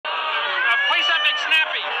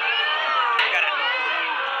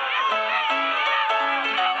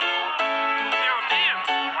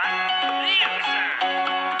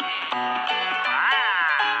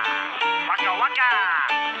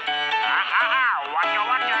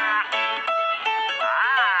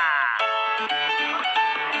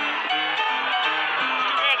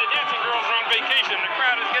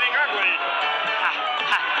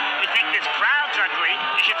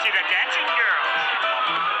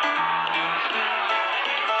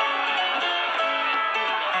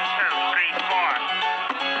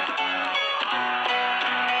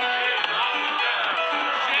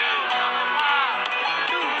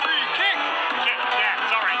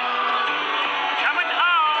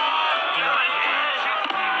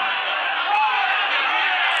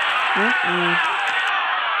I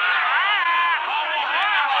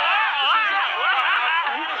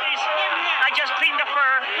just cleaned the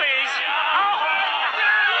fur, please.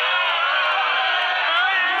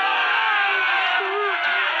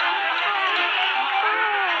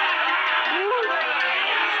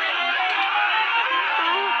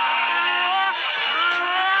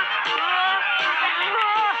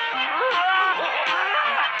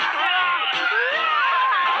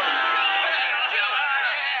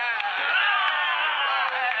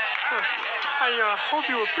 I hope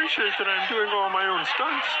you appreciate that I'm doing all my own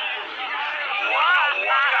stunts.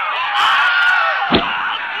 Wow.